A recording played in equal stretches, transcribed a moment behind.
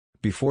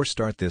Before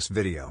start this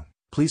video,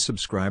 please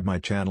subscribe my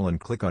channel and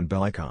click on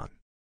bell icon.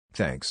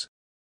 Thanks.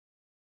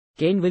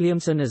 Kane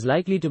Williamson is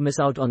likely to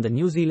miss out on the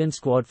New Zealand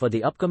squad for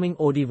the upcoming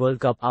ODI World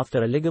Cup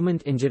after a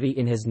ligament injury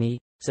in his knee,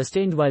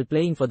 sustained while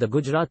playing for the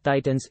Gujarat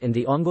Titans in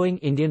the ongoing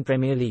Indian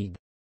Premier League.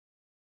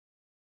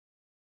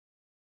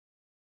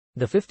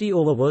 The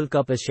 50-over World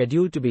Cup is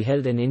scheduled to be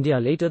held in India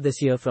later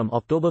this year from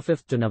October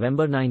 5 to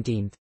November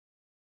 19.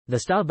 The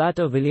star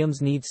batter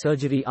Williams needs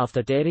surgery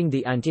after tearing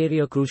the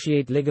anterior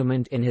cruciate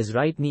ligament in his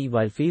right knee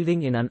while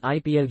fielding in an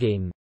IPL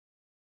game.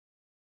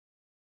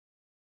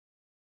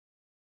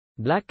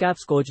 Black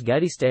Caps coach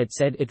Gary Stead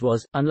said it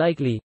was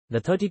unlikely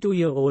the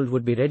 32-year-old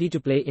would be ready to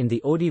play in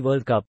the ODI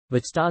World Cup,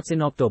 which starts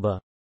in October.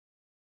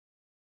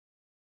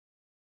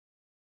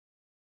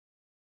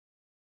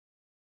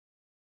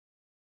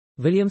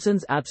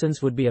 Williamson's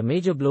absence would be a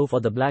major blow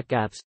for the Black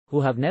Caps,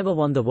 who have never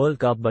won the World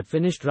Cup but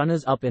finished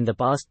runners-up in the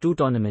past two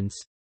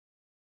tournaments.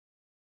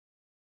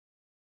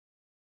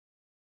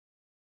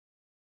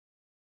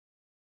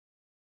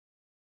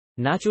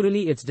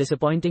 Naturally, it's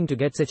disappointing to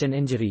get such an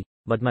injury,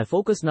 but my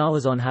focus now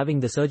is on having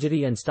the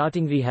surgery and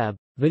starting rehab,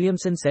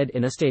 Williamson said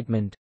in a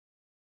statement.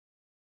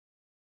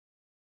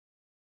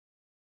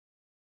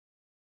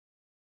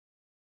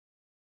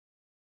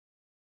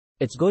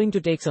 It's going to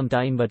take some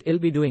time, but I'll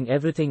be doing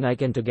everything I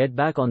can to get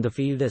back on the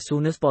field as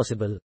soon as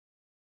possible.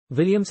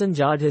 Williamson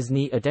jarred his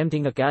knee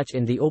attempting a catch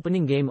in the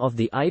opening game of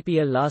the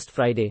IPL last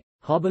Friday,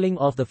 hobbling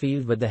off the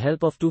field with the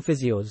help of two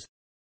physios.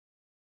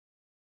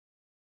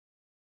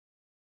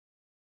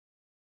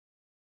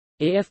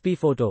 AFP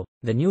photo: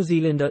 the New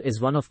Zealander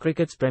is one of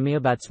cricket's premier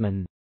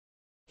batsmen.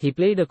 He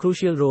played a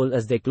crucial role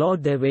as they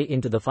clawed their way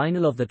into the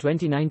final of the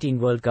 2019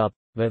 World Cup,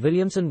 where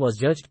Williamson was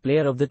judged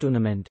player of the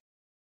tournament.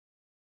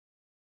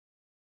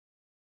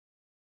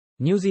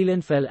 New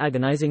Zealand fell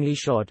agonizingly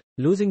short,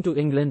 losing to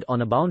England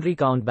on a boundary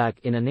count back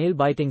in a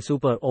nail-biting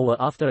super over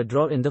after a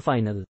draw in the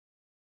final.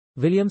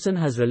 Williamson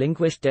has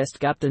relinquished Test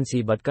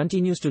captaincy but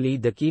continues to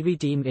lead the Kiwi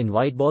team in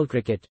white ball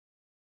cricket.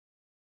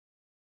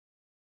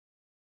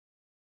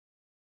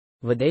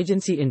 With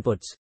agency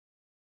inputs.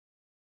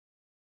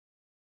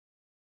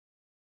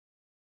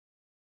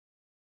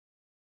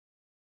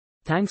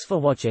 Thanks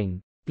for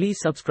watching. Please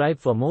subscribe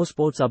for more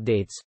sports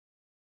updates.